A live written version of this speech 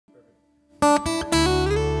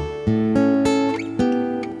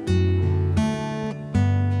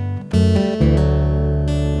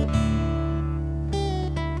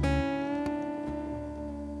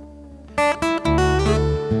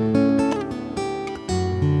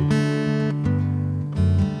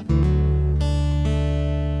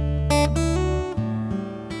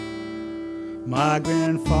My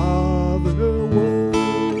grandfather was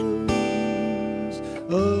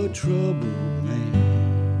a troubled man,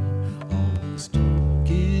 always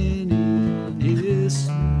talking in his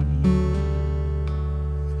sleep.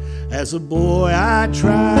 As a boy I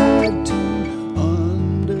tried to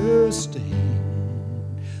understand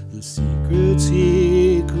the secrets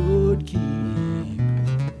he could keep.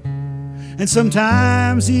 And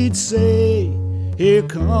sometimes he'd say, "Here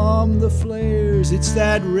come the flares, it's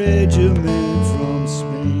that regiment from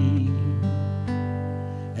Spain."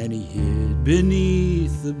 And he hid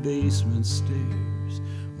beneath the basement stairs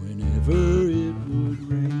whenever it would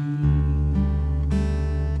rain.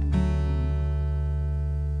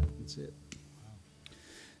 That's it.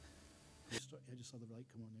 I just saw the light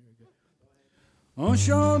come on there. On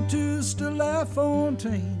chante de la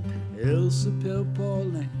fontaine, elle s'appelle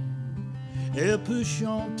Pauline. Elle peut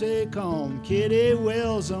chanter comme Kitty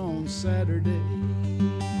Wells on Saturday.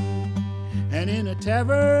 And in a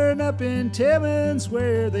tavern up in Timmins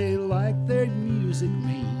where they like their music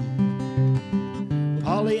mean,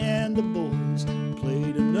 Polly and the boys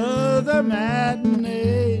played another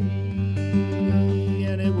matinee.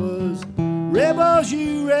 And it was Rebels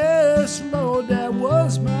You Rest, Lord, that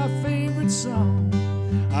was my favorite song.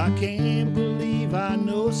 I can't believe I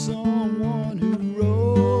know someone who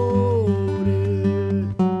wrote it.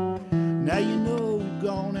 Now you know we've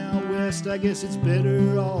gone out west, I guess it's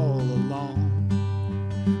better all along.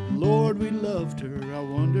 Lord, we loved her, I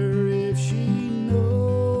wonder if she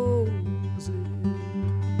knows it.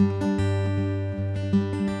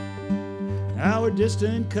 Our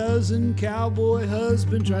distant cousin, cowboy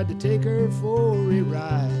husband, tried to take her for a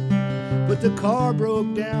ride, but the car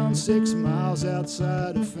broke down 6 miles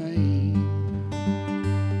outside of Fame.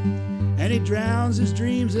 And he drowns his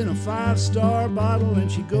dreams in a 5-star bottle,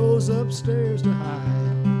 and she goes upstairs to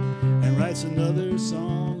hide and writes another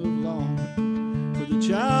song of longing for the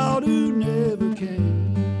child who never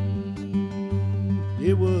came.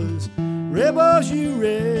 It was Rebels You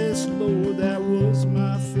Rest, Lord, that was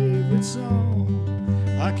my favorite song.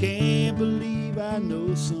 I can't believe I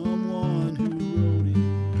know someone who wrote it.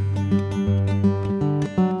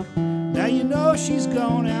 Now you know she's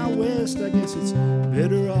gone out west, I guess it's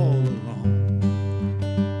better all along.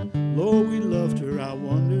 Lord, we loved her, I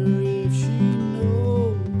wonder if she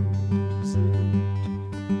knows it.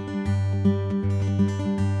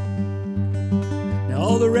 Now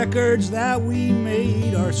all the records that we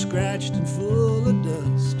made are scratched and full of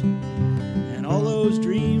dust, and all those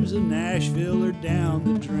dreams of Nashville are down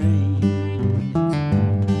the drain.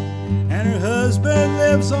 And her husband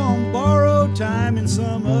lives on borrowed time in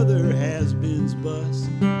some other has-been's bus,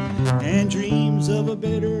 and dreams of a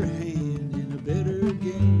better hand in a better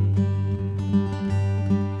game.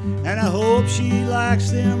 And I hope she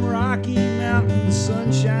likes them Rocky Mountains,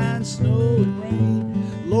 sunshine, snow, and rain.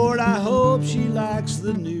 Lord, I hope she likes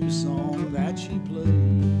the new song that she plays.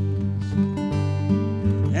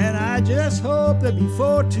 And I just hope that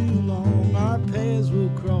before too long our paths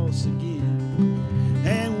will cross again,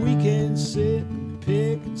 and we can sit and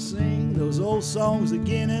pick and sing those old songs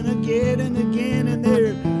again and again and again. And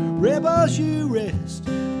they're Rebels You Rest,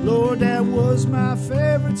 Lord, that was my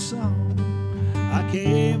favorite song. I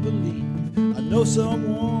can't believe I know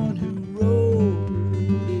someone who wrote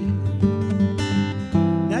it.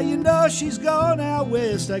 Now you know she's gone out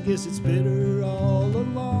west, I guess it's better all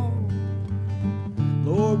along.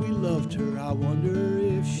 Lord, we loved her, I wonder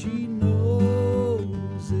if she knows.